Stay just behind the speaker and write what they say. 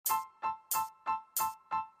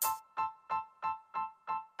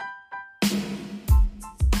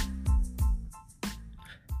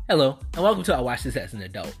Hello, and welcome to I Watch This as an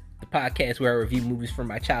Adult, the podcast where I review movies from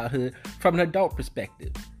my childhood from an adult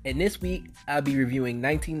perspective. And this week, I'll be reviewing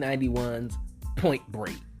 1991's Point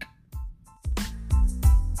Break.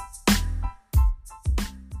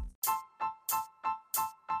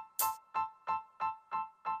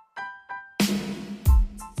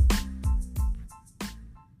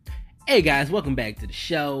 Hey guys, welcome back to the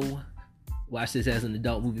show. Watch This as an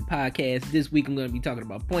Adult movie podcast. This week I'm going to be talking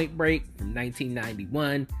about Point Break from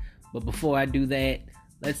 1991. But before I do that,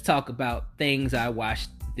 let's talk about things I watched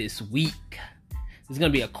this week. It's going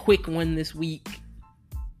to be a quick one this week.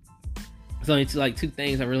 There's only two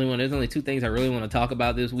things I really want to talk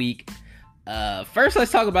about this week. First,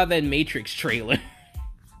 let's talk about that Matrix trailer.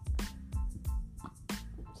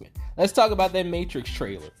 Let's talk about that Matrix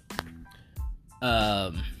trailer.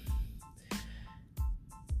 I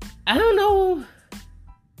don't know.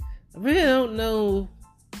 I really don't know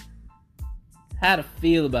how to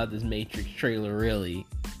feel about this Matrix trailer, really.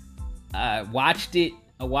 I watched it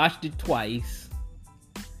twice.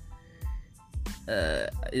 They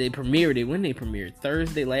premiered it. When they premiered?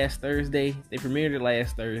 Last Thursday. They premiered it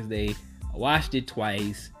last Thursday. I watched it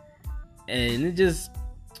twice. And it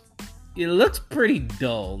looks pretty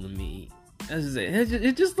dull to me.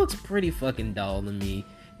 It just looks pretty fucking dull to me.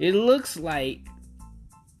 It looks like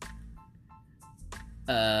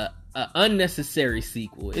an unnecessary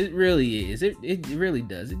sequel. It really is. It really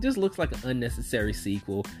does. It just looks like an unnecessary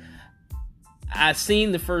sequel. I've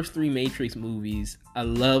seen the first three Matrix movies. I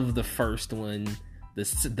love the first one.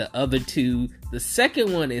 The other two. The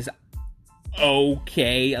second one is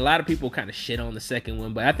okay. A lot of people kind of shit on the second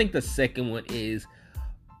one, but I think the second one is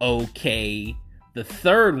okay. The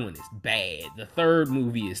third one is bad. The third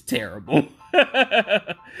movie is terrible.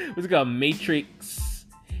 What's it called? Matrix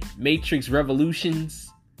Revolutions.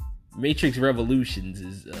 Matrix Revolutions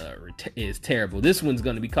is terrible. This one's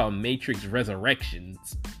going to be called Matrix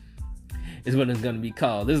Resurrections. Is what it's going to be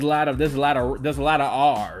called. There's a lot of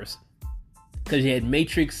R's, because you had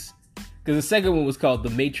Matrix. Because the second one was called The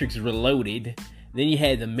Matrix Reloaded. Then you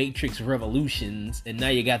had The Matrix Revolutions, and now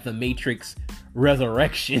you got The Matrix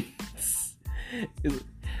Resurrections.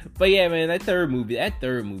 But yeah, man, that third movie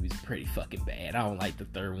is pretty fucking bad. I don't like the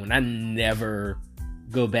third one. I never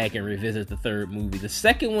go back and revisit the third movie. The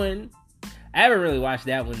second one, I haven't really watched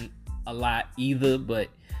that one a lot either, but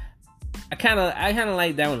I kind of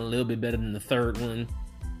like that one a little bit better than the third one.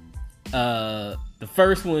 The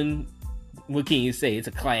first one, what can you say? It's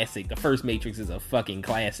a classic. The first Matrix is a fucking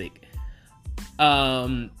classic.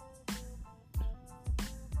 It's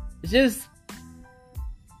just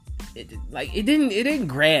it didn't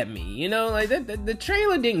grab me, you know? Like the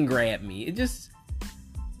trailer didn't grab me. It just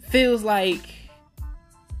feels like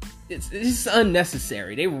it's just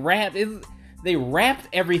unnecessary. They wrapped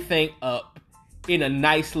everything up in a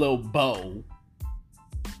nice little bow.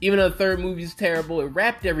 Even though the third movie is terrible, it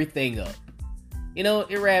wrapped everything up. You know,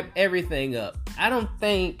 it wrapped everything up. I don't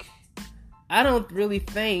really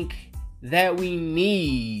think that we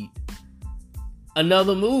need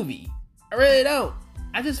another movie. I really don't.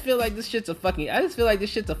 I just feel like this shit's a fucking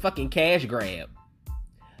cash grab.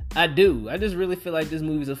 I do. I just really feel like this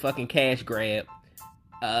movie's a fucking cash grab.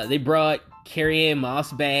 They brought Carrie-Anne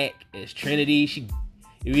Moss back as Trinity.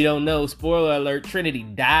 If you don't know, spoiler alert, Trinity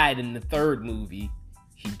died in the third movie.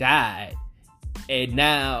 She died. And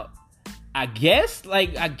now, I guess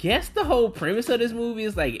the whole premise of this movie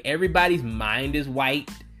is like everybody's mind is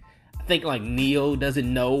wiped. I think like Neo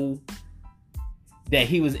doesn't know that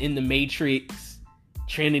he was in the Matrix.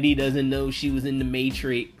 Trinity doesn't know she was in the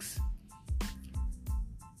Matrix.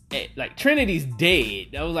 Like, Trinity's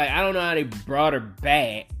dead. I was like, I don't know how they brought her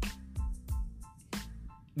back.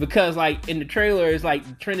 Because, like, in the trailer, it's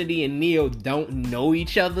like Trinity and Neo don't know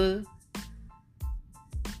each other.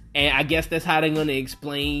 And I guess that's how they're going to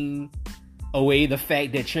explain away the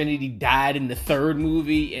fact that Trinity died in the third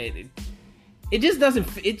movie. And it just doesn't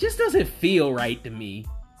feel right to me.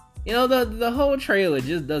 You know, the whole trailer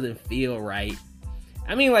just doesn't feel right.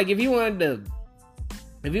 I mean, like, if you wanted to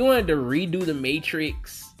redo the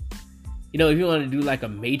Matrix, you know, if you want to do like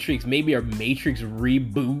maybe a Matrix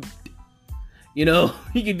reboot, you know,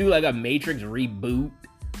 you could do like a Matrix reboot,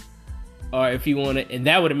 or if you want to, and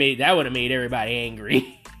that would have made everybody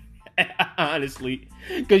angry, honestly,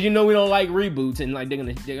 because you know we don't like reboots and like they're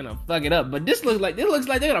gonna fuck it up. But this looks like they're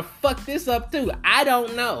gonna fuck this up too. I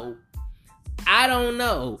don't know.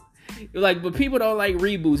 Like, but people don't like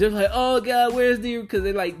reboots. They're like, oh god, where's because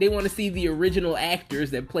they want to see the original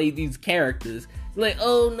actors that played these characters. They're like,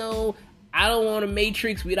 oh no, I don't want a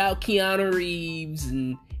Matrix without Keanu Reeves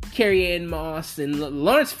and Carrie Ann Moss, and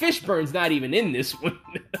Lawrence Fishburne's not even in this one.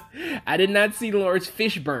 I did not see Lawrence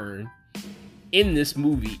Fishburne in this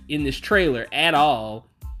movie, in this trailer at all.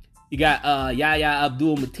 You got Yahya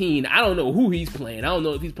Abdul-Mateen. I don't know who he's playing. I don't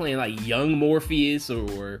know if he's playing like young Morpheus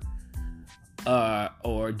or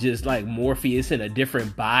just like Morpheus in a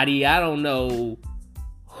different body. I don't know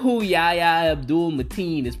who Yahya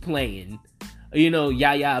Abdul-Mateen is playing. You know,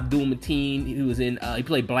 Yahya Abdul-Mateen, he was in he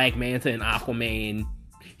played Black Manta in Aquaman.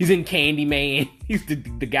 He's in Candyman. He's the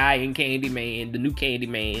guy in Candyman, the new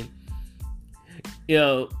Candyman. You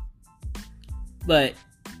know, but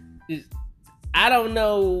I don't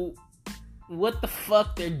know what the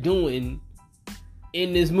fuck they're doing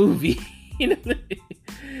in this movie. You know,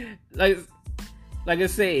 like I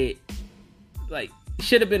said, like it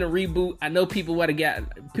should have been a reboot. I know people would have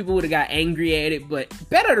got angry at it, but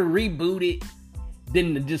better to reboot it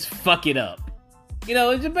than to just fuck it up. You know,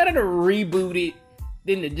 it's better to reboot it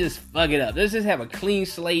than to just fuck it up. Let's just have a clean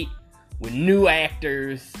slate with new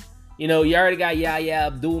actors. You know, you already got Yahya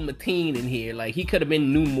Abdul-Mateen in here. Like, he could have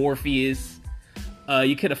been new Morpheus.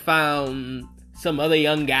 You could have found some other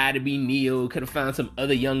young guy to be Neo. Could have found some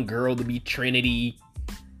other young girl to be Trinity.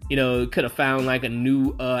 You know, could have found like a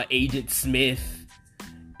new Agent Smith.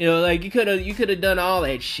 You know, like you could have done all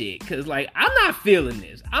that shit. Cause like I'm not feeling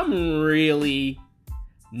this. I'm really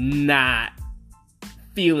not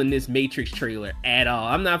feeling this Matrix trailer at all.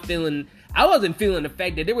 I wasn't feeling the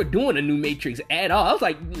fact that they were doing a new Matrix at all. I was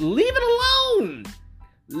like, leave it alone.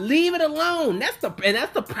 Leave it alone. That's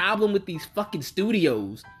the problem with these fucking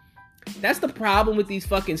studios. That's the problem with these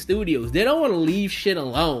fucking studios. They don't want to leave shit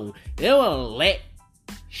alone. They don't want to let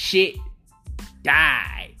shit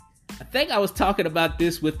die. I think I was talking about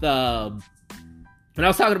this with when I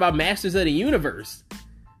was talking about Masters of the Universe.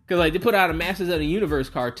 Because like they put out a Masters of the Universe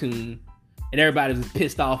cartoon and everybody was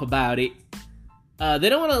pissed off about it. They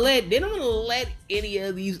don't want to let any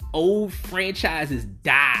of these old franchises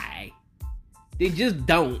die. They just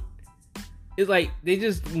don't. It's like they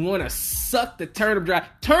just want to suck the turnip dry.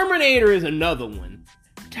 Terminator is another one.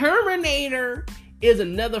 Terminator is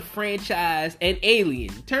another franchise, and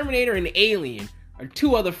Alien. Terminator and Alien are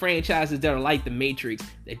two other franchises that are like the Matrix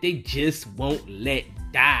that they just won't let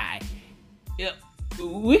die. Yeah,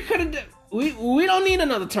 we don't need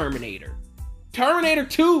another Terminator. Terminator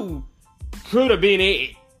 2 could have been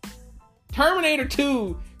it. Terminator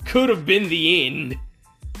 2 could have been the end.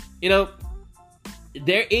 You know,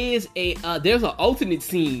 there's an alternate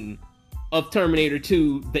scene of Terminator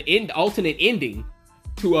 2, alternate ending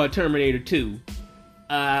to Terminator 2,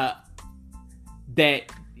 that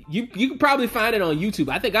you can probably find it on YouTube.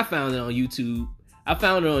 I think I found it on YouTube.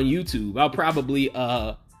 I'll probably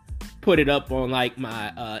put it up on like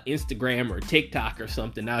my Instagram or TikTok or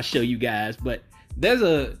something. I'll show you guys. But there's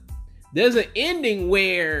an ending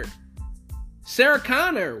where Sarah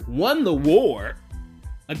Connor won the war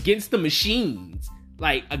against the machines,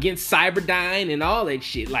 like against Cyberdyne and all that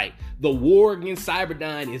shit. Like the war against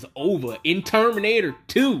Cyberdyne is over in Terminator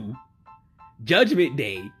 2 Judgment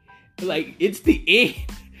Day. Like it's the end.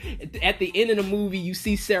 At the end of the movie, you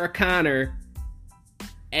see Sarah Connor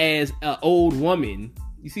as an old woman.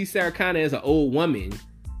 And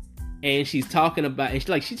she's talking about,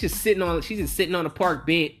 and she's just sitting on a park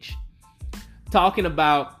bench, talking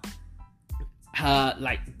about,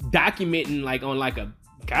 like documenting, like on like a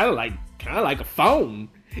kind of like a phone.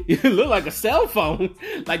 It looked like a cell phone,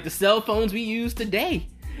 like the cell phones we use today.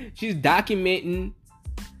 She's documenting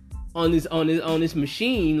on this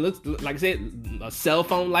machine. Looks like I said, a cell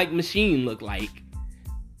phone like machine looked like,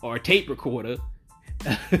 or a tape recorder.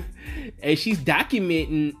 And she's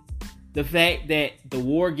documenting the fact that the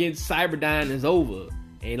war against Cyberdyne is over,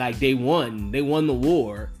 and like they won the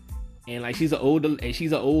war, and like she's an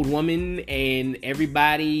old woman, and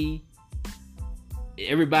everybody's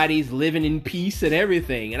living in peace and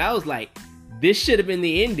everything. And I was like, this should have been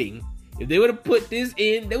the ending. If they would have put this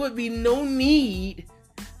in, there would be no need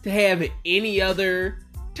to have any other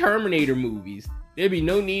Terminator movies. There'd be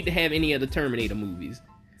no need to have any other Terminator movies.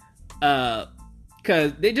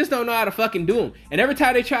 Cause they just don't know how to fucking do them. And every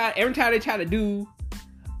time they try to do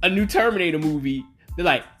a new Terminator movie, they're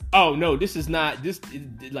like, oh no, this is not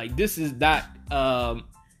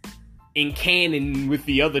in canon with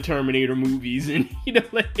the other Terminator movies. And you know,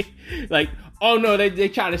 like oh no, they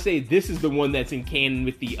try to say this is the one that's in canon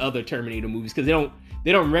with the other Terminator movies, because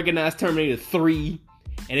they don't recognize Terminator 3,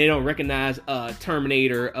 and they don't recognize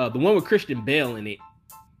Terminator, the one with Christian Bale in it.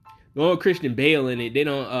 They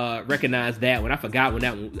don't recognize that one. I forgot what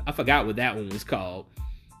that one was called.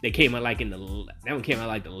 That came out like that one came out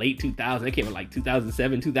like the late 2000s. That came out like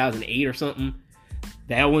 2007, 2008 or something.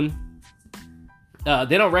 That one.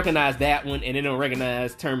 They don't recognize that one, and they don't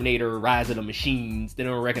recognize Terminator Rise of the Machines. They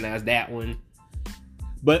don't recognize that one.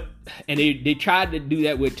 But, and they tried to do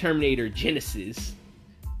that with Terminator Genesis,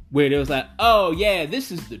 where it was like, oh yeah,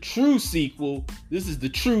 this is the true sequel. This is the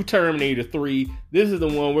true Terminator 3. This is the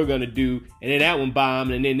one we're gonna do. And then that one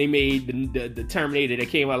bombed, and then they made the Terminator that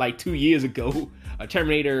came out like 2 years ago. A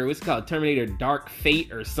Terminator, what's it called? Terminator Dark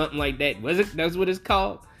Fate or something like that. Was it? That's what it's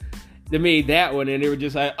called? They made that one, and they were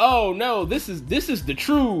just like, oh no, this is the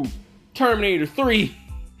true Terminator 3.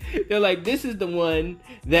 They're like, this is the one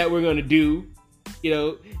that we're gonna do. You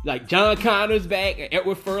know, like John Connor's back.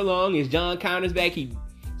 Edward Furlong is John Connor's back.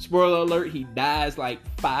 Spoiler alert, he dies like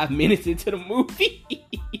 5 minutes into the movie.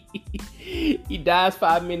 He dies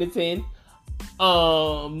 5 minutes in.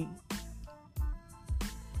 But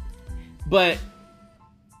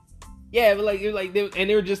yeah, but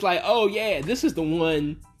they were just like, oh yeah, this is the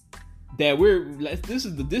one that this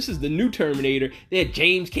is the new Terminator. They had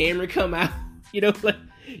James Cameron come out, you know, like,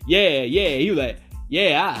 yeah, he was like,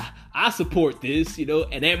 yeah, I support this, you know,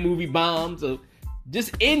 and that movie bombed, so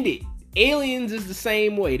just end it. Aliens is the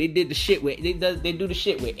same way. They did the shit with they do the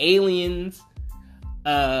shit with Aliens.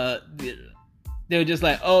 They were just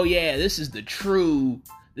like, oh yeah, this is the true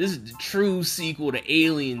sequel to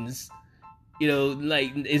Aliens. You know,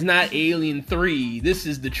 like, it's not Alien 3. This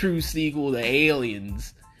is the true sequel to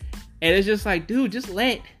Aliens. And it's just like, dude, just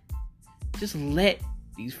let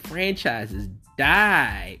these franchises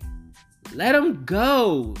die. Let them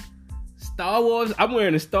go. Star Wars, I'm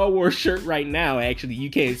wearing a Star Wars shirt right now, actually.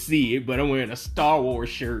 You can't see it, but I'm wearing a Star Wars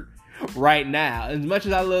shirt right now. As much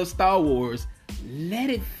as I love Star Wars,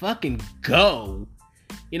 let it fucking go.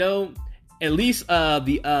 You know, at least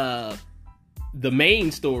the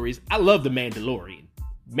main stories. I love The Mandalorian.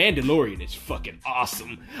 Mandalorian is fucking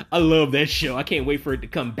awesome. I love that show. I can't wait for it to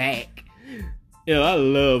come back. You know, I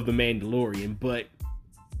love The Mandalorian, but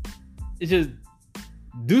it's just,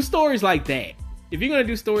 do stories like that. If you're going to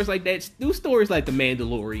do stories like that, do stories like The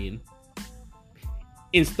Mandalorian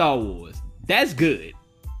in Star Wars. That's good.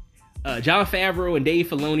 Jon Favreau and Dave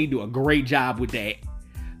Filoni do a great job with that.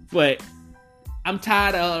 But I'm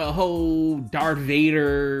tired of the whole Darth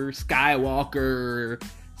Vader, Skywalker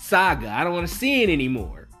saga. I don't want to see it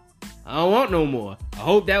anymore. I don't want no more. I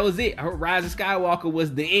hope that was it. I hope Rise of Skywalker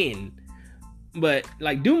was the end. But,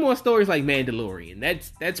 like, do more stories like Mandalorian.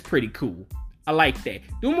 That's pretty cool. I like that.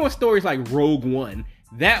 Do more stories like Rogue One.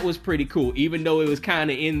 That was pretty cool, even though it was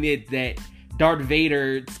kind of in that Darth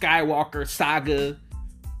Vader Skywalker saga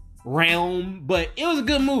realm. But it was a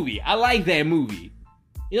good movie. I like that movie.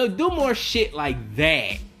 You know, do more shit like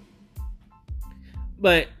that.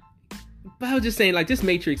 But I was just saying, like, this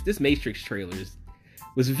Matrix trailers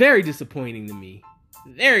was very disappointing to me.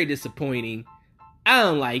 Very disappointing.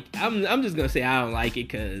 I'm just gonna say I don't like it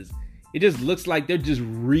because it just looks like they're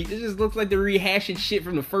rehashing shit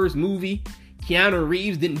from the first movie. Keanu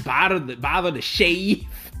Reeves didn't bother to shave,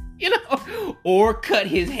 you know, or cut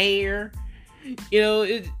his hair. You know,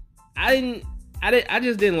 I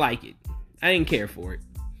just didn't like it. I didn't care for it.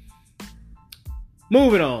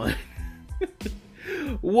 Moving on.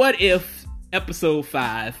 What If episode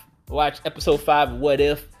 5? Watch episode 5 of What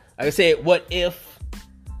If. Like I said, What If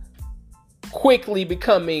quickly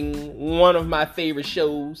becoming one of my favorite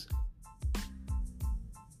shows.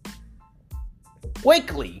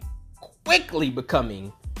 Quickly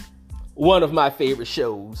becoming one of my favorite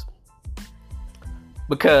shows,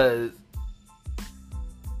 because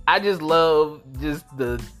I just love just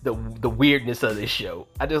the weirdness of this show.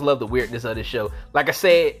 I just love the weirdness of this show. Like I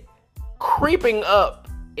said, creeping up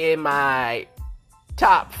in my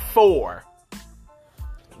top 4.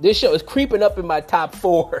 This show is creeping up in my top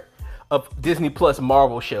 4 of Disney Plus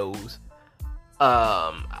Marvel shows.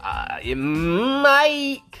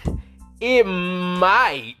 It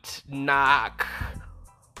might knock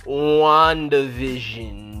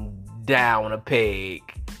WandaVision down a peg.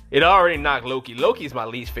 It already knocked Loki. Loki's my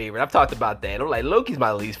least favorite. I've talked about that. I'm like, Loki's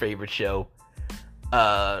my least favorite show.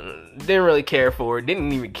 Didn't really care for it.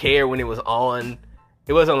 Didn't even care when it was on.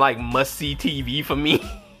 It wasn't like must-see TV for me.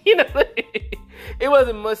 You know, it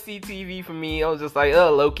wasn't must-see TV for me. I was just like,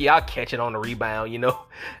 oh, Loki, I'll catch it on the rebound, you know.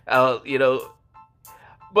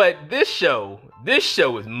 But this show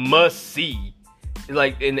is must-see.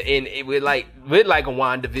 Like, and it went like a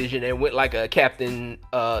WandaVision and went like a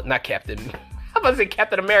not Captain. I'm about to say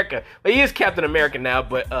Captain America, but he is Captain America now.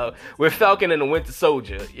 But with Falcon and the Winter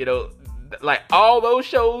Soldier, you know, like all those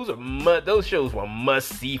shows were must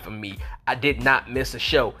see for me. I did not miss a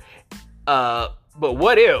show. But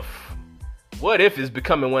What If is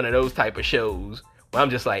becoming one of those type of shows where I'm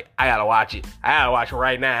just like, I gotta watch it. I gotta watch it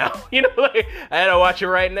right now. You know, like, I gotta watch it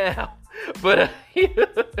right now. but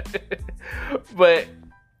but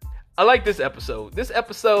I like this episode. This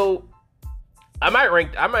episode, I might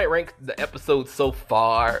rank the episode so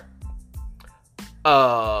far.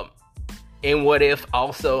 And What If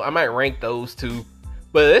also, I might rank those two.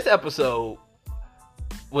 But this episode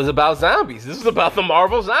was about zombies. This was about the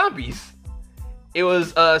Marvel zombies. It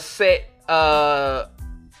was set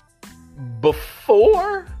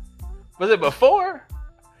before. Was it before?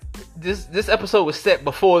 This episode was set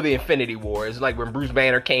before the Infinity War. It's like when Bruce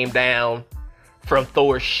Banner came down from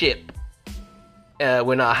Thor's ship.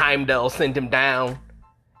 When Heimdall sent him down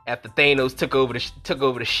after Thanos took over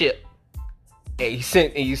the ship. And he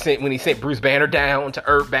sent Bruce Banner down to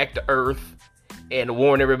Earth, back to Earth, and to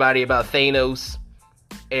warn everybody about Thanos.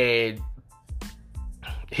 And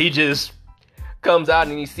he just comes out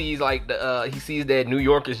and he sees that New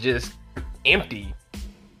York is just empty.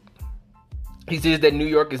 He sees that New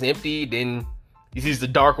York is empty. Then he sees the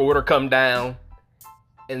Dark Order come down,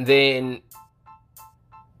 and then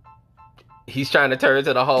he's trying to turn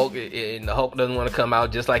to the Hulk, and the Hulk doesn't want to come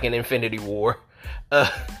out, just like in Infinity War.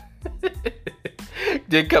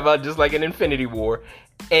 Did come out just like an Infinity War,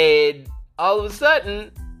 and all of a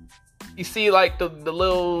sudden you see like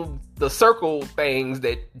the circle things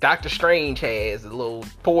that Doctor Strange has, the little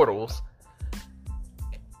portals,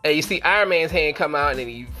 and you see Iron Man's hand come out and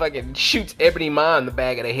he fucking shoots Ebony Maw in the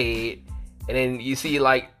back of the head, and then you see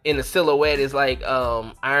like in the silhouette is like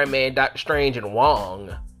Iron Man, Doctor Strange, and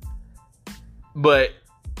Wong. But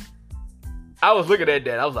I was looking at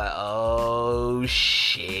that, I was like, oh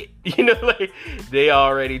shit. You know, like, they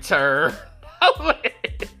already turned. I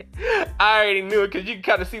already knew it, because you can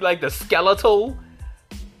kind of see like the skeletonness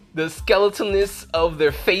of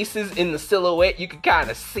their faces in the silhouette. You can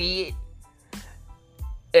kind of see it.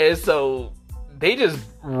 And so they just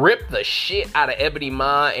ripped the shit out of Ebony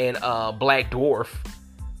Maw and Black Dwarf.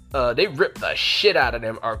 They ripped the shit out of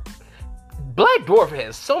them. Black Dwarf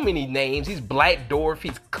has so many names. He's Black Dwarf,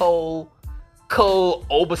 he's Cole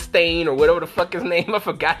Oberstein, or whatever the fuck his name. I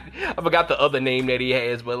forgot the other name that he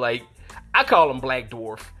has, but like, I call him Black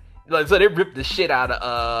Dwarf. Like, so they ripped the shit out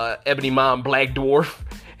of Ebony Maw and Black Dwarf,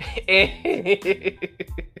 and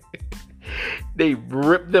they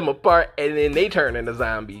ripped them apart, and then they turn into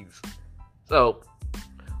zombies. So,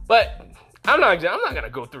 but I'm not gonna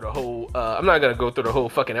go through the whole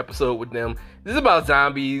fucking episode with them. This is about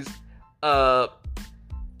zombies. My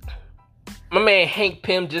man Hank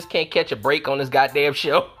Pym just can't catch a break on this goddamn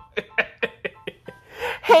show.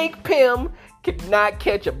 Hank Pym could not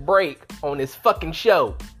catch a break on this fucking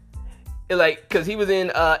show. Like, cause he was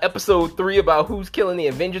in episode 3 about who's killing the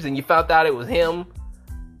Avengers, and you found out it was him.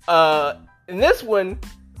 In this one,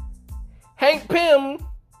 Hank Pym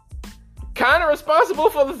kind of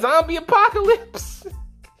responsible for the zombie apocalypse.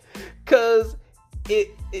 Cause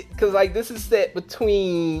like, this is set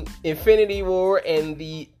between Infinity War and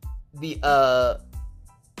the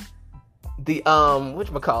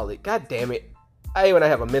whatchamacallit? God damn it. I even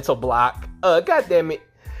have a mental block. God damn it.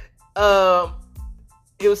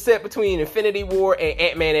 It was set between Infinity War and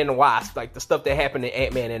Ant-Man and the Wasp, like the stuff that happened in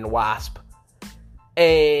Ant-Man and the Wasp.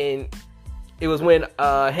 And it was when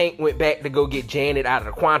Hank went back to go get Janet out of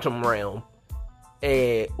the quantum realm.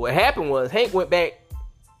 And what happened was Hank went back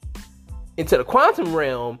into the quantum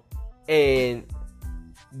realm, and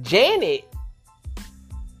Janet,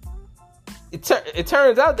 it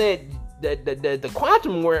turns out that the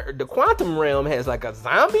quantum realm has like a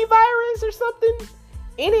zombie virus or something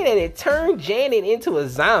in it, and it turned Janet into a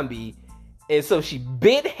zombie, and so she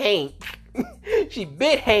bit Hank.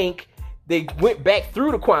 They went back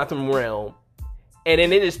through the quantum realm, and then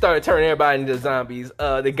they just started turning everybody into zombies.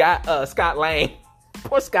 The guy, Scott Lang,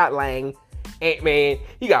 poor Scott Lang, Ant-Man,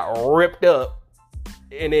 he got ripped up,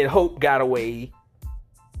 and then Hope got away.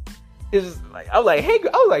 It's like, I was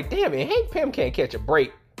like, damn it, Hank Pym can't catch a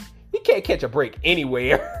break. He can't catch a break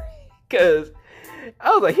anywhere. Cause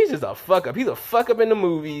I was like, he's just a fuck up. He's a fuck up in the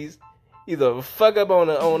movies. He's a fuck up on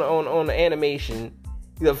the animation.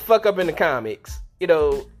 He's a fuck up in the comics. You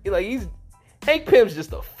know, Hank Pym's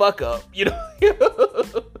just a fuck up. You know.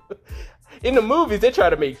 In the movies, they try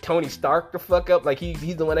to make Tony Stark the fuck up, like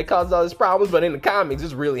he's the one that causes all his problems, but in the comics,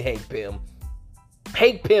 it's really Hank Pym.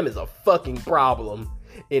 Hank Pym is a fucking problem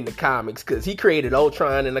in the comics, because he created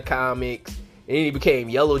Ultron in the comics, and then he became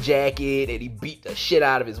Yellow Jacket, and he beat the shit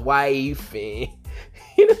out of his wife, and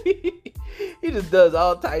you know, he just does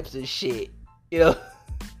all types of shit, you know,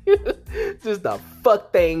 just to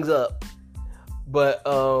fuck things up. But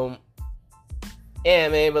yeah,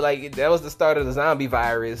 man, but like, that was the start of the zombie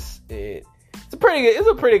virus. It's a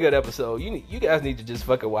pretty good episode. You guys need to just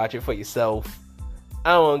fucking watch it for yourself.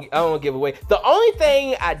 I don't want to give away. The only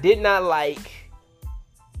thing I did not like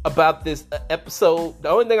about this episode,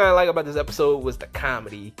 was the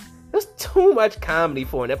comedy. There's too much comedy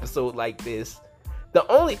for an episode like this. The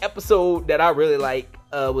only episode that I really like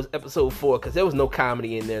was episode 4, because there was no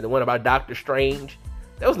comedy in there. The one about Doctor Strange.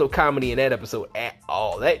 There was no comedy in that episode at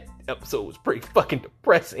all. That episode was pretty fucking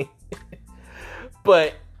depressing.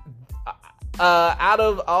 But out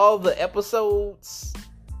of all the episodes,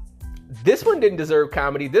 this one didn't deserve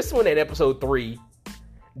comedy. This one in episode 3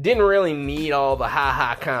 didn't really need all the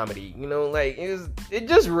ha-ha comedy. You know, like, it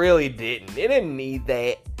just really didn't. It didn't need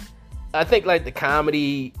that. I think, like, the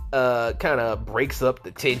comedy kind of breaks up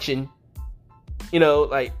the tension. You know,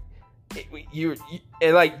 like,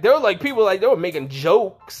 and, like, there were, like, people, like, they were making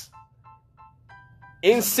jokes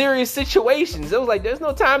in serious situations. It was like, there's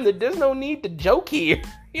no need to joke here.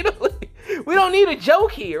 You know, like, we don't need a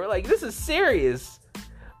joke here. Like, this is serious.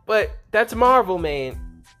 But that's Marvel,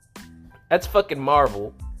 man. That's fucking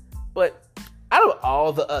Marvel. But out of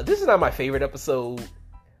all the... this is not my favorite episode.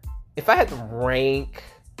 If I had to rank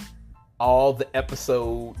all the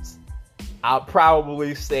episodes, I'll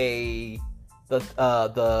probably say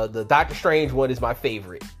the Doctor Strange one is my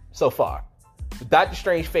favorite so far. The Doctor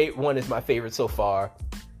Strange one is my favorite so far.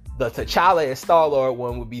 The T'Challa and Star-Lord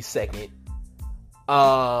one would be second.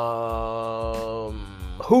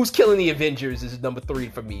 Who's Killing the Avengers is number 3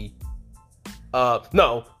 for me.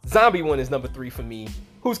 No, Zombie one is number 3 for me.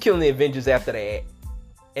 Who's Killing the Avengers after that?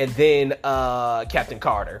 And then Captain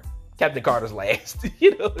Carter. Captain Carter's last.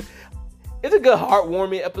 You know, it's a good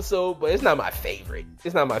heartwarming episode, but it's not my favorite.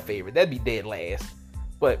 That'd be dead last.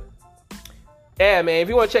 But yeah, man, if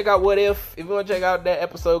you want to check out What If, if you want to check out that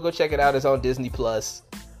episode, go check it out. It's on Disney Plus.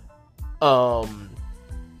 I'll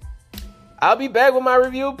be back with my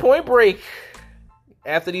review of Point Break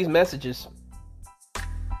after these messages.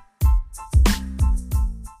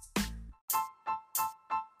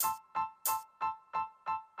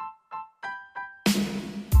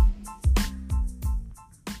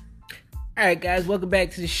 Alright guys, welcome back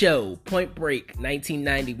to the show. Point Break,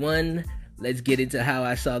 1991. Let's get into how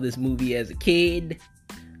I saw this movie as a kid.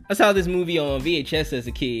 I saw this movie on VHS as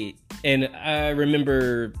a kid, and I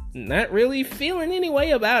remember not really feeling any way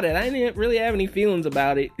about it. I didn't really have any feelings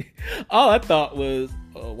about it. All I thought was,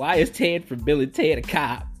 why is Ted from Bill and Ted a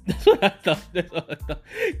cop? That's what I thought.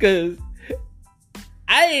 Because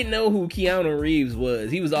I didn't know who Keanu Reeves was.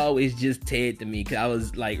 He was always just Ted to me, because I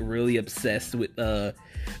was like really obsessed with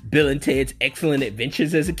Bill and Ted's Excellent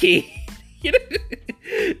Adventures as a kid. You know?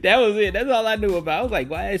 That was it. That's all I knew about. I was like,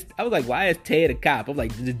 why is Ted a cop? I was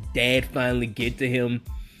like, did his dad finally get to him?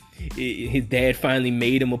 His dad finally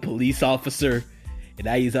made him a police officer, and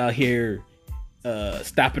now he's out here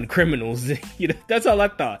stopping criminals. You know, that's all I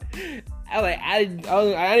thought. I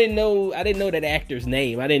didn't know that actor's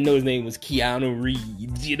name. I didn't know his name was Keanu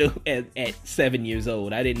Reeves. You know, at 7 years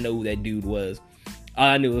old, I didn't know who that dude was. All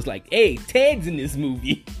I knew was like, hey, Ted's in this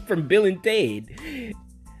movie from Bill and Ted.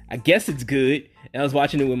 I guess it's good. And I was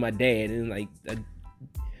watching it with my dad, and like,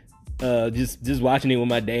 just watching it with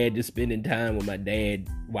my dad, just spending time with my dad,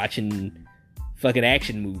 watching fucking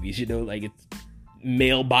action movies. You know, like, it's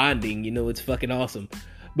male bonding. You know, it's fucking awesome.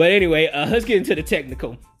 But anyway, let's get into the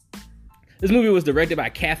technical. This movie was directed by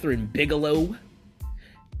Catherine Bigelow.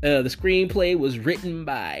 The screenplay was written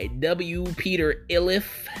by W. Peter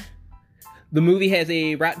Iliff. The movie has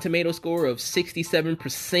a Rotten Tomato score of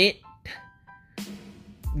 67%,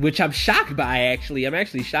 which I'm shocked by, actually. I'm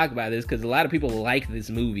actually shocked by this, because a lot of people like this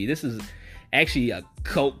movie. This is actually a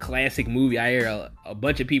cult classic movie. I hear a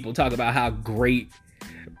bunch of people talk about how great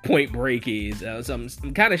Point Break is. So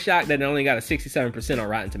I'm kind of shocked that it only got a 67% on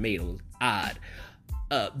Rotten Tomatoes. Odd.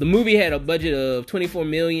 The movie had a budget of $24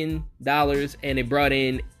 million, and it brought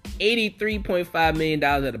in $83.5 million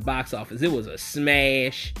at the box office. It was a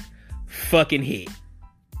smash fucking hit.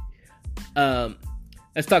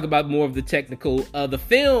 Let's talk about more of the technical. The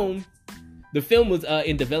film was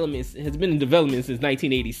in development, has been in development since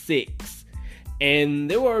 1986,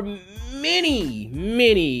 and there were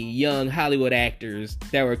many young Hollywood actors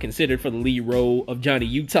that were considered for the lead role of Johnny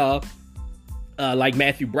Utah, like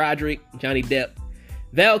Matthew Broderick, Johnny Depp,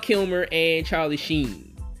 Val Kilmer, and Charlie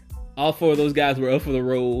Sheen. All 4 of those guys were up for the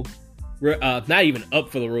role. Not even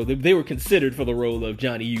up for the role. They were considered for the role of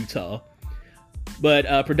Johnny Utah.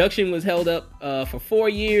 But production was held up for 4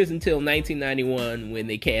 years until 1991, when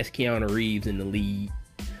they cast Keanu Reeves in the lead.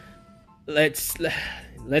 Let's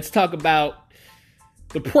talk about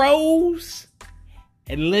the pros,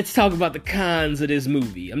 and let's talk about the cons of this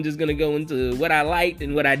movie. I'm just gonna go into what I liked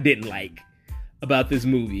and what I didn't like about this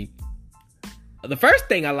movie. The first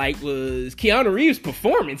thing I liked was Keanu Reeves'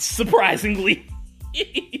 performance, surprisingly.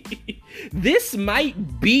 This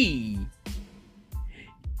might be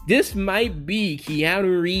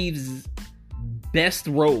Keanu Reeves' best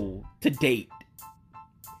role to date.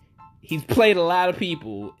 He's played a lot of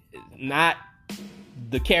people. Not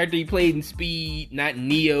the character he played in Speed, not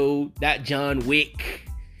Neo, not John Wick.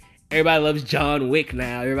 Everybody loves John Wick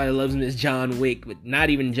now. Everybody loves him as John Wick, but not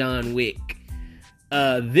even John Wick.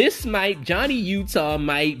 Johnny Utah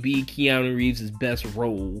might be Keanu Reeves' best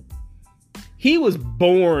role. He was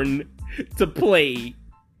born to play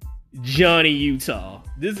Johnny Utah.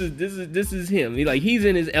 This is him. He's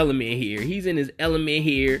in his element here. He's in his element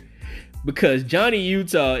here because Johnny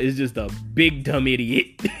Utah is just a big dumb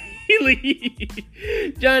idiot.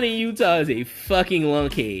 Johnny Utah is a fucking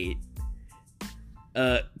lunkhead.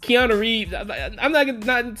 Keanu Reeves, I'm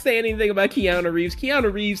not saying anything about Keanu Reeves.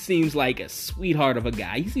 Keanu Reeves seems like a sweetheart of a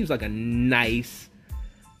guy. He seems like a nice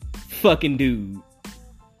fucking dude.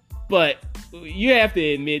 But you have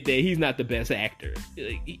to admit that he's not the best actor.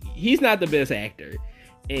 He's not the best actor.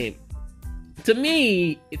 And to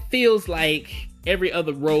me, it feels like every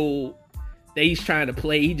other role that he's trying to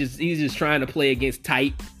play, he's just trying to play against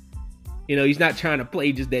type. You know, he's not trying to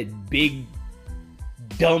play just that big,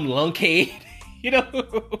 dumb lunkhead. You know,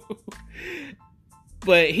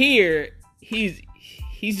 but here he's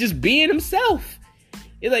just being himself.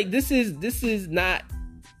 It's like this is not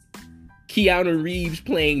Keanu Reeves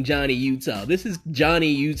playing Johnny Utah. This is Johnny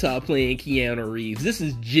Utah playing Keanu Reeves. This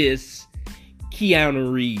is just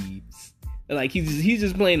Keanu Reeves. Like he's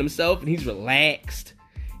just playing himself, and he's relaxed,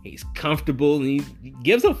 he's comfortable, and he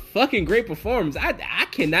gives a fucking great performance. I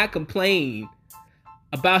cannot complain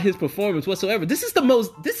about his performance whatsoever. This is the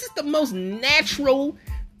most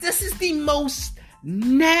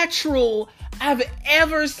natural I've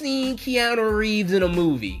ever seen Keanu Reeves in a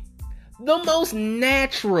movie. The most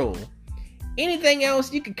natural. Anything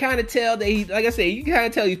else, you can kind of tell that you can kind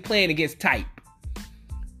of tell he's playing against type.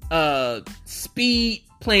 Speed,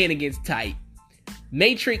 playing against type.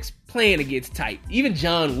 Matrix, playing against type. Even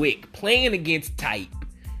John Wick, playing against type.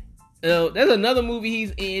 There's another movie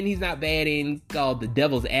he's in, he's not bad in, called The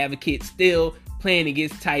Devil's Advocate, still playing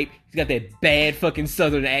against type. He's got that bad fucking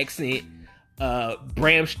southern accent.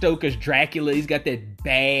 Bram Stoker's Dracula, he's got that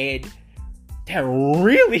bad, they're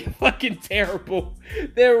really fucking terrible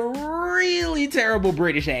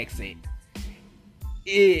British accent.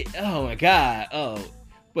 Oh my god,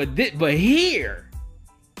 but here,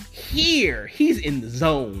 he's in the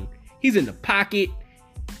zone. He's in the pocket.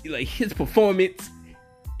 Like, his performance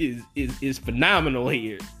is phenomenal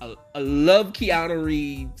here. I love Keanu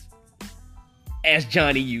Reeves as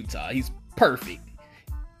Johnny Utah. He's perfect.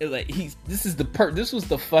 Like, this was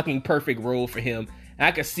the fucking perfect role for him. And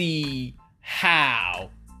I could see how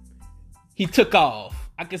he took off.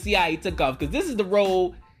 Because this is the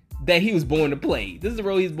role that he was born to play. This is the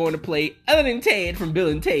role he's born to play, other than Ted from Bill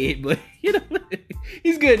and Ted. But, you know,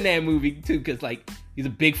 he's good in that movie, too, because, like, he's a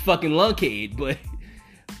big fucking lunkhead.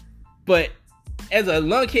 But as a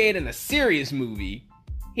lunkhead in a serious movie,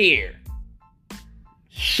 here,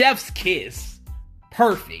 Chef's Kiss,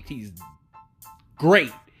 perfect. He's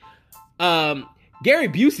great. Gary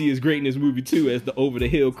Busey is great in this movie too, as the over the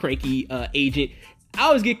hill cranky agent. I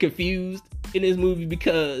always get confused in this movie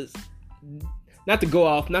because not to go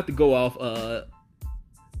off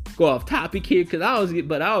topic here, because I always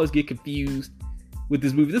get confused with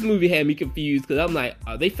this movie. This movie had me confused because I'm like,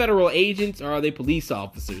 are they federal agents or are they police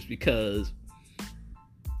officers? Because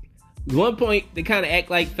at one point they kind of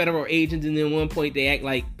act like federal agents, and then at one point they act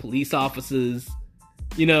like police officers.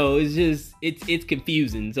 You know, it's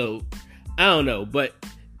confusing. So I don't know, but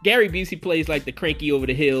Gary Busey plays like the cranky over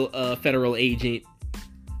the hill federal agent.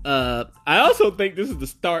 I also think this is the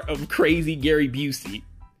start of crazy Gary Busey.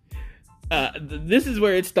 This is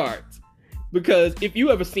where it starts, because if you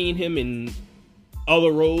ever seen him in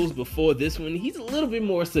other roles before this one, he's a little bit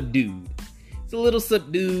more subdued. He's a little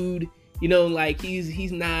subdued. You know, like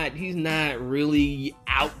he's not really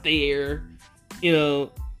out there, you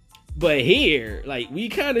know. But here, like, we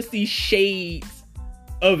kind of see shades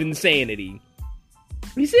of insanity.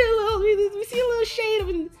 We see a little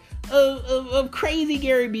shade of crazy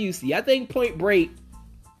Gary Busey. I think Point Break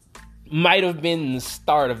might have been the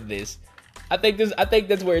start of this. I think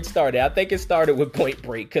that's where it started. I think it started with Point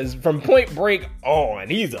Break, because from Point Break on,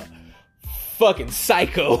 he's a fucking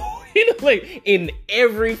psycho. You know, like, in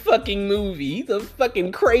every fucking movie, he's a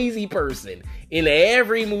fucking crazy person. In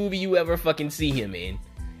every movie you ever fucking see him in.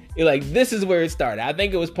 You're like, this is where it started. I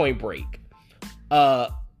think it was Point Break.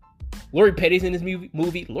 Lori Petty's in this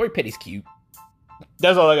movie. Lori Petty's cute.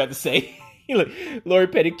 That's all I got to say. Lori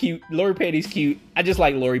Petty's cute. I just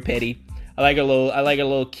like Lori Petty. I like her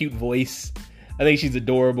little cute voice. I think she's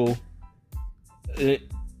adorable.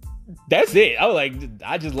 That's it.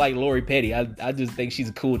 I just like Lori Petty. I just think she's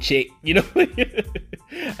a cool chick, you know.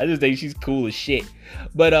 I just think she's cool as shit.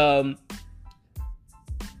 But another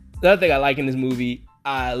thing I like in this movie,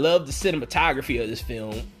 I love the cinematography of this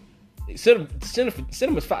film.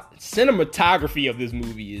 Cinematography of this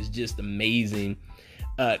movie is just amazing.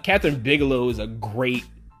 Catherine Bigelow is a great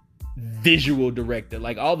visual director.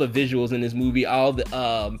 Like all the visuals in this movie, all the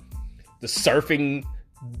surfing,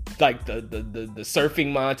 like the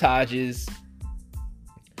surfing montages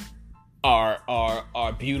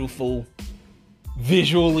are beautiful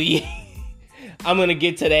visually. I'm gonna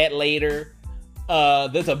get to that later.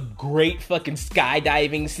 There's a great fucking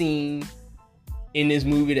skydiving scene in this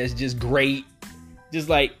movie that's just great. Just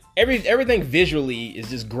like everything visually is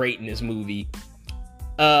just great in this movie.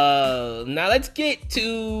 Now let's get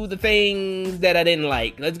to the things that I didn't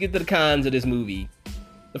like. Let's get to the cons of this movie.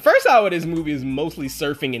 The first hour of this movie is mostly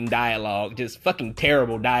surfing and dialogue. Just fucking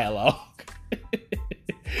terrible dialogue.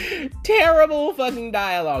 Terrible fucking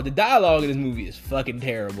dialogue. The dialogue in this movie is fucking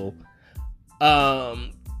terrible.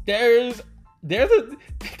 There's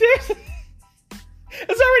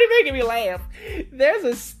it's already making me laugh.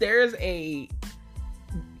 There's a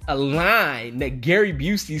line that Gary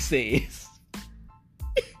Busey says.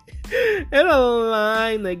 And a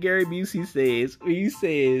line that Gary Busey says, where he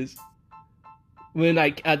says, when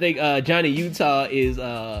I think Johnny Utah is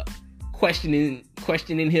questioning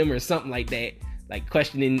him or something like that, like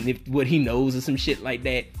questioning what he knows or some shit like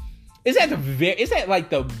that. It's at the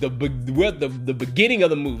beginning of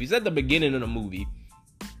the movie. It's at the beginning of the movie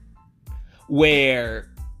where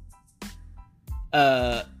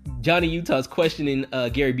Johnny Utah's questioning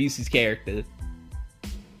Gary Busey's character.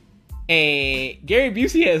 And Gary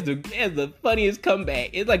Busey has the funniest comeback.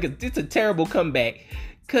 It's a terrible comeback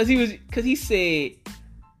because he said,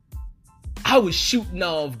 I was shooting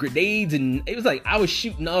off grenades and it was like I was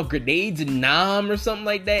shooting off grenades in Nam or something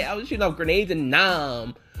like that. I was shooting off grenades in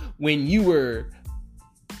Nam when you were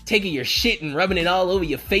taking your shit and rubbing it all over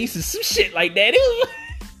your face or some shit like that.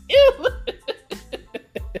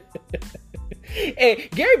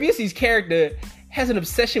 And Gary Busey's character has an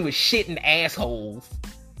obsession with shit and assholes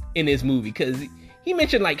in this movie because he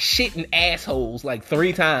mentioned like shit and assholes like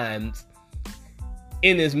 3 times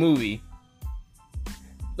in this movie.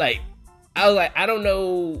 Like, I was like, I don't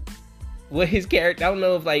know what his character, I don't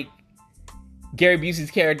know if like Gary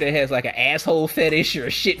Busey's character has like an asshole fetish or a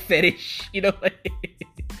shit fetish, you know,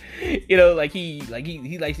 like he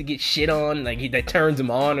likes to get shit on, like that turns him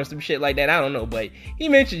on or some shit like that. I don't know, but he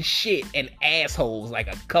mentioned shit and assholes like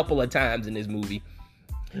a couple of times in this movie.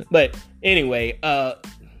 But anyway, but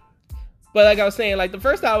like I was saying, like the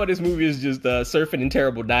first hour of this movie is just surfing and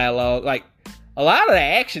terrible dialogue. Like a lot of the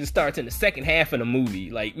action starts in the second half of the movie.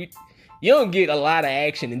 Like you don't get a lot of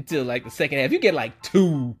action until like the second half. You get like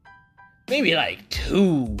 2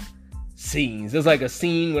 scenes. There's like a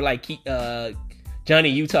scene where like Johnny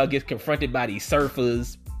Utah gets confronted by these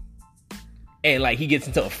surfers, and like he gets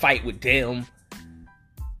into a fight with them.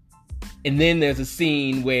 And then there's a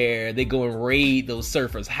scene where they go and raid those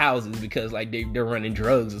surfers' houses because like they're running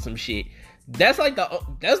drugs or some shit. Those are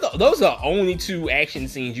the only 2 action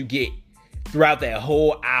scenes you get throughout that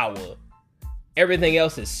whole hour. Everything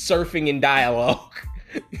else is surfing and dialogue.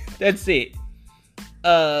 That's it.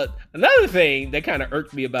 Another thing that kind of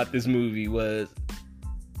irked me about this movie was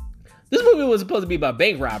this movie was supposed to be about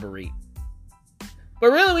bank robbery.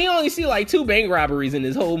 But really, we only see like 2 bank robberies in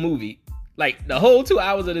this whole movie. Like, the whole 2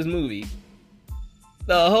 hours of this movie.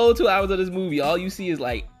 All you see is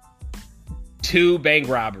like 2 bank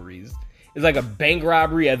robberies. It's like a bank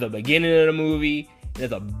robbery at the beginning of the movie.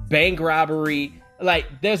 There's a bank robbery. Like,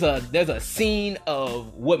 there's a scene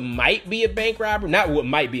of what might be a bank robbery. Not what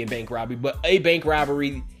might be a bank robbery, but a bank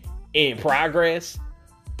robbery in progress.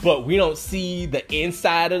 But we don't see the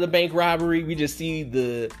inside of the bank robbery. We just see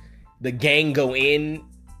the gang go in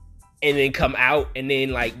and then come out. And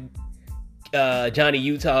then, like, Johnny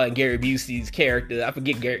Utah and Gary Busey's character. I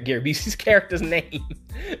forget Gary Busey's character's name.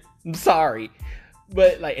 I'm sorry.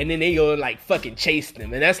 But, like, and then they go and, like, fucking chase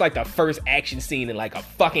them. And that's, like, the first action scene in, like, a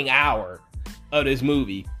fucking hour of this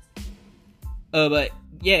movie. But,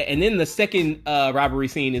 yeah, and then the second robbery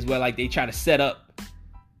scene is where, like, they try to set up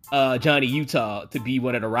Johnny Utah to be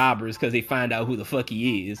one of the robbers because they find out who the fuck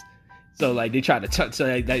he is. So, like, they try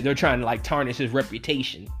to, they're trying to, like, tarnish his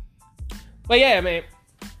reputation. But, yeah, man.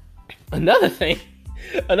 Another thing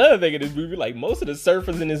in this movie, like, most of the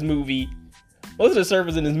surfers in this movie are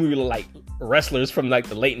like wrestlers from like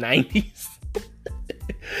the late 90s.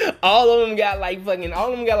 all of them got like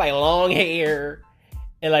long hair,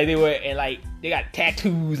 and like got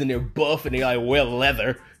tattoos and they're buff and they like wear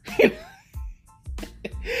leather.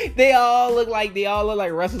 They all look like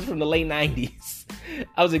wrestlers from the late 90s.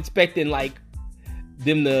 I was expecting like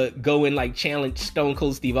them to go and like challenge Stone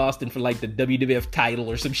Cold Steve Austin for like the WWF title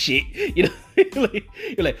or some shit. You know,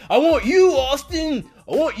 you're like, I want you, Austin.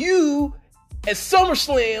 I want you at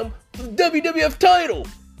SummerSlam for the WWF title.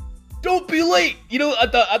 Don't be late. You know, I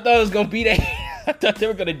thought it was gonna be that. I thought they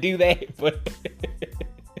were gonna do that, but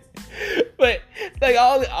like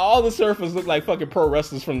all the surfers look like fucking pro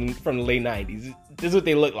wrestlers from the late 90s. This is what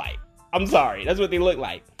they look like. I'm sorry, that's what they look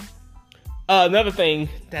like. Another thing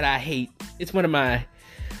that I hate, it's one of my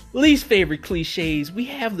least favorite cliches. We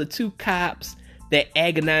have the two cops that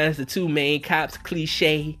agonize the two main cops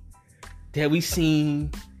cliche that we've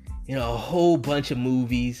seen in a whole bunch of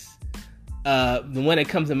movies. The one that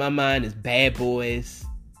comes to my mind is Bad Boys.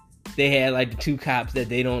 They had like the two cops that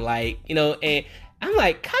they don't like, you know, and I'm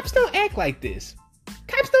like, cops don't act like this.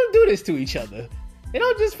 Cops don't do this to each other. They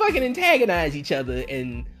don't just fucking antagonize each other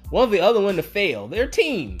and want the other one to fail. They're a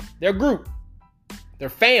team. They're a group. They're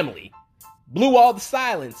family. Blew all the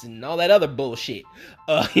silence and all that other bullshit.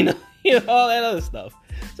 You know, all that other stuff.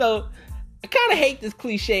 So I kind of hate this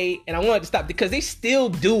cliche, and I want it to stop because they still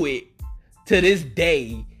do it to this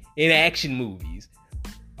day in action movies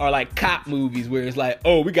or like cop movies where it's like,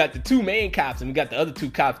 oh, we got the two main cops and we got the other two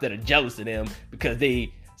cops that are jealous of them because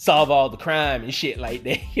they solve all the crime and shit like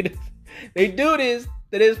that. You know, they do this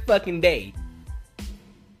to this fucking day.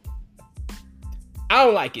 I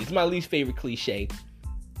don't like it. It's my least favorite cliche.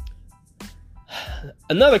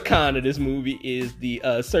 Another con of this movie is the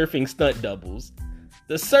surfing stunt doubles.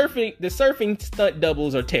 The surfing stunt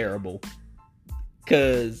doubles are terrible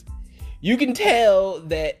because you can tell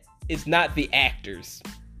that it's not the actors.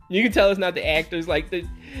 You can tell it's not the actors. Because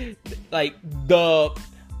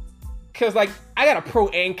like I got a pro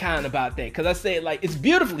and con about that because I said like it's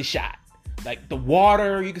beautifully shot. Like the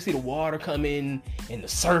water, you can see the water coming and the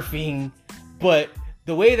surfing, but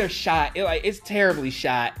the way they're shot, it's terribly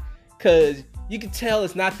shot because you can tell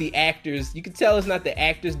it's not the actors. You can tell it's not the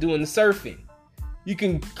actors doing the surfing. You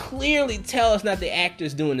can clearly tell it's not the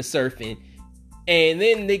actors doing the surfing. And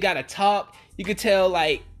then they gotta talk. You could tell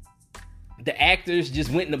like the actors just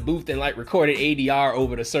went in the booth and like recorded ADR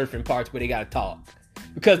over the surfing parts where they gotta talk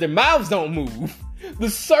because their mouths don't move. The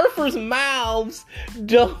surfers' mouths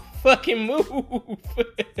don't fucking move.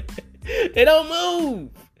 They don't move.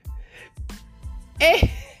 And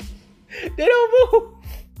they don't move.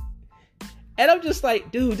 And I'm just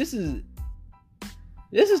like, dude, this is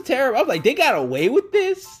terrible. I'm like, they got away with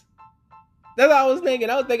this? That's what I was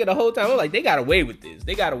thinking. I was thinking the whole time. I was like, they got away with this.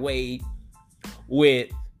 They got away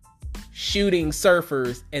with shooting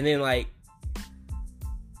surfers and then like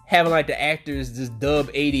having like the actors just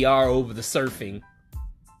dub ADR over the surfing.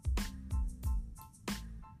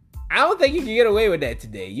 I don't think you can get away with that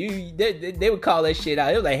today. They would call that shit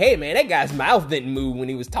out. It was like, hey man, that guy's mouth didn't move when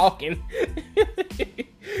he was talking.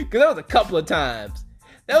 Because that was a couple of times.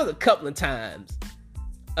 When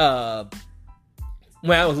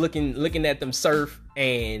I was looking at them surf,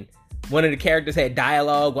 and one of the characters had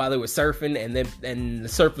dialogue while they were surfing, and the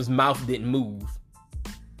surfer's mouth didn't move.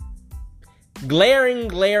 Glaring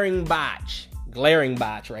botch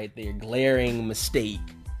right there. Glaring mistake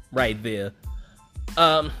right there.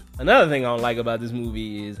 Another thing I don't like about this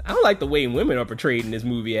movie is I don't like the way women are portrayed in this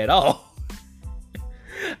movie at all.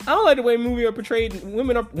 I don't like the way women are portrayed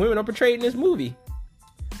in this movie.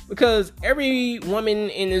 Because every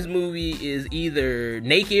woman in this movie is either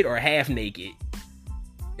naked or half naked.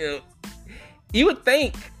 You know, you would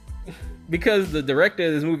think because the director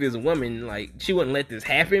of this movie is a woman, like, she wouldn't let this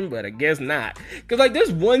happen, but I guess not. Because, like,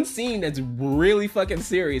 there's one scene that's really fucking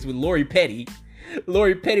serious with Lori Petty.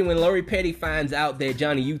 When Lori Petty finds out that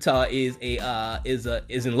Johnny Utah is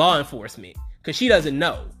in law enforcement. Because she doesn't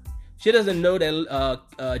know. She doesn't know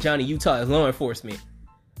that Johnny Utah is law enforcement.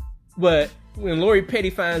 But when Lori Petty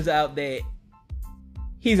finds out that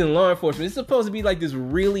he's in law enforcement, it's supposed to be like this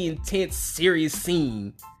really intense, serious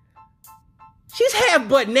scene. She's half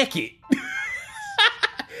butt naked.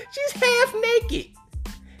 She's half naked.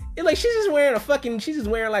 And like she's just wearing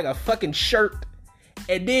like a fucking shirt.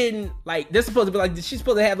 And then like they're supposed to be like she's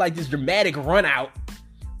supposed to have like this dramatic run out.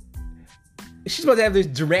 And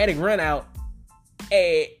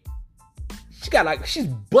she's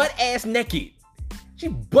butt ass naked.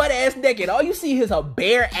 She's butt ass naked. All you see is her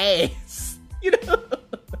bare ass. You know?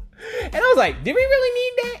 And I was like, did we really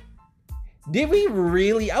need that? Did we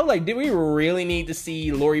really need to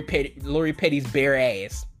see Lori Petty's bare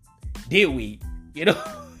ass? Did we? You know?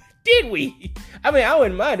 Did we? I mean, I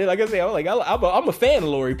wouldn't mind it. Like I said, I'm a fan of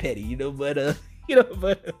Lori Petty, you know, but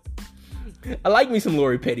I like me some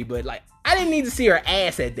Lori Petty, but like I didn't need to see her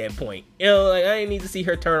ass at that point. You know, like I didn't need to see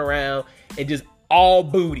her turn around and just all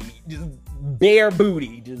booty, just bare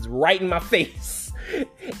booty, just right in my face.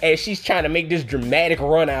 And she's trying to make this dramatic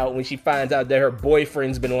run out when she finds out that her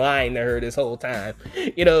boyfriend's been lying to her this whole time.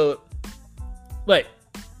 You know, but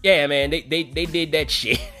yeah, man, they did that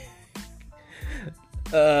shit.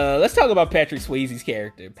 Let's talk about Patrick Swayze's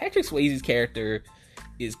character. Patrick Swayze's character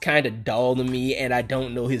is kind of dull to me, and I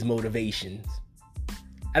don't know his motivations.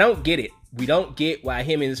 I don't get it. We don't get why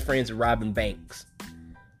him and his friends are robbing banks.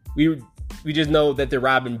 We just know that they're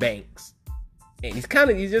robbing banks, and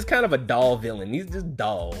he's just kind of a dull villain. He's just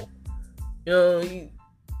dull. You know,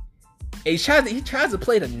 he tries to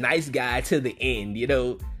play the nice guy to the end. You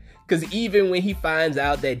know, because even when he finds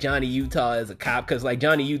out that Johnny Utah is a cop, because like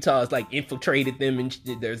Johnny Utah has like infiltrated them and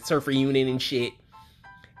their surfer unit and shit.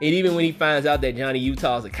 And even when he finds out that Johnny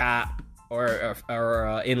Utah is a cop or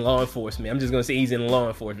in law enforcement, I'm just going to say he's in law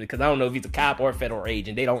enforcement because I don't know if he's a cop or a federal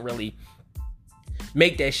agent. They don't really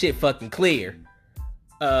make that shit fucking clear.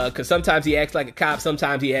 Because sometimes he acts like a cop,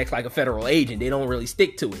 sometimes he acts like a federal agent. They don't really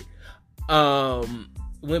stick to it. But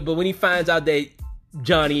when he finds out that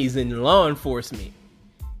Johnny's in law enforcement,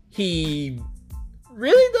 he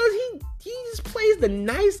really does. He just plays the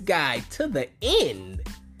nice guy to the end.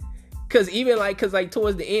 Cause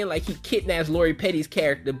towards the end, like he kidnaps Lori Petty's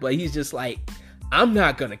character, but he's just like, I'm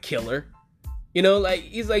not gonna kill her. You know, like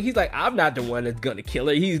he's like, I'm not the one that's gonna kill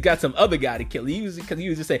her. He's got some other guy to kill her. He was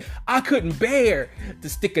just saying, I couldn't bear to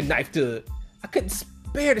stick a knife to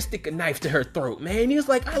her throat, man. He was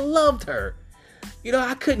like, I loved her. You know,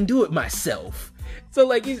 I couldn't do it myself. So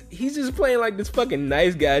like he's just playing like this fucking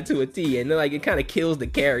nice guy to a T, and then like it kind of kills the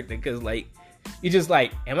character because like you're just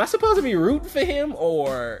like, am I supposed to be rooting for him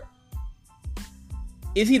or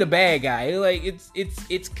is he the bad guy? Like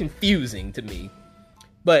it's confusing to me.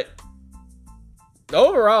 But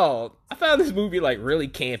overall, I found this movie like really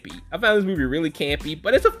campy.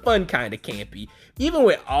 But it's a fun kind of campy. Even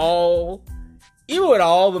with all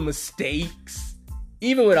the mistakes,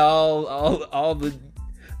 even with all the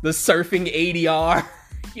surfing ADR,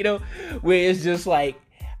 you know, where it's just like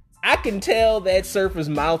I can tell that surfer's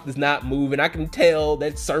mouth is not moving. I can tell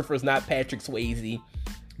that surfer's not Patrick Swayze.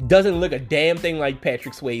 Doesn't look a damn thing like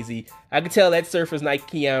Patrick Swayze. I could tell that surfer's not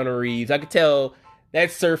Keanu Reeves. I could tell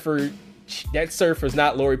that surfer's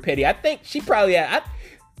not Lori Petty. I think she probably had,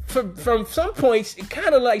 from some points, it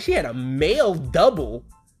kind of like she had a male double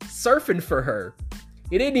surfing for her.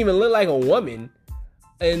 It didn't even look like a woman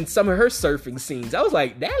in some of her surfing scenes. I was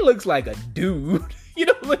like, that looks like a dude. You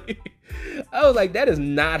know, I was like, that is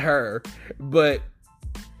not her. But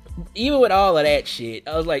even with all of that shit,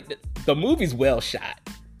 I was like, the movie's well shot.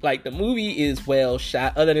 Like, the movie is well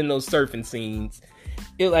shot, other than those surfing scenes.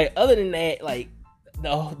 Other than that, like,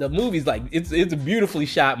 the movie's like, it's a beautifully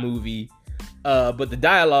shot movie. But the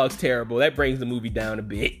dialogue's terrible. That brings the movie down a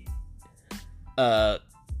bit. That's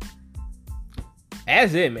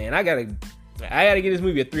it, man. I gotta give this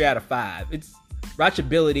movie a 3 out of 5. Its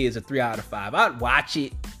watchability is a 3 out of 5. I'd watch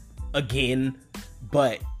it again,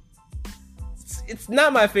 but it's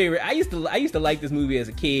not my favorite. I used to like this movie as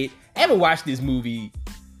a kid. I haven't watched this movie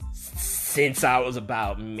since I was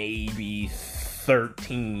about maybe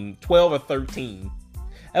 12 or 13.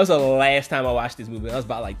 That was the last time I watched this movie. I was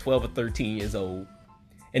about like 12 or 13 years old.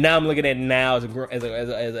 And now I'm looking at it now as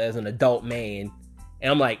an adult man. And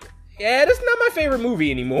I'm like, yeah, that's not my favorite movie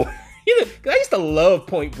anymore. Because I used to love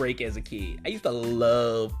Point Break as a kid. But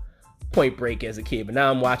now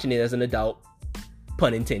I'm watching it as an adult.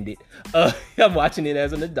 Pun intended. I'm watching it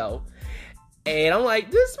as an adult. And I'm like,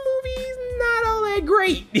 this movie's not all that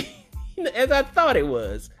great as I thought it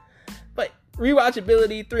was. But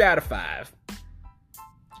rewatchability, 3 out of 5.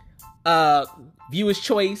 Viewer's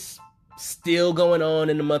choice, still going on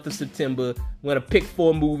in the month of September. I'm going to pick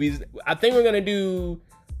 4 movies. I think we're going to do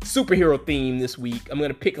superhero theme this week. I'm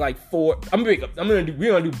going to pick like 4. We're going to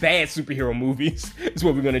do bad superhero movies. Is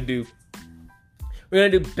what we're going to do. We're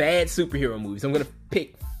going to do bad superhero movies. I'm going to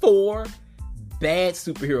pick 4 bad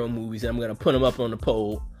superhero movies, and I'm going to put them up on the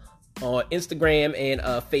poll on Instagram and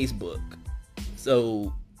Facebook.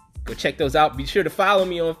 So go check those out. Be sure to follow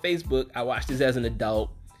me on Facebook. I watched this as an adult.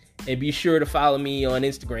 And be sure to follow me on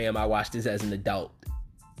Instagram. I watched this as an adult.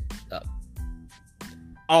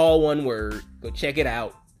 All one word. Go check it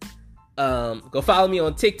out. Go follow me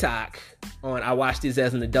on TikTok on I watched this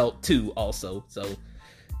as an adult too also. So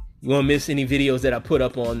you won't miss any videos that I put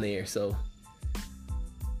up on there. So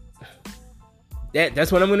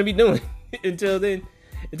that's what I'm going to be doing.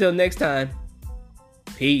 Until next time.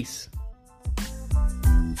 Peace.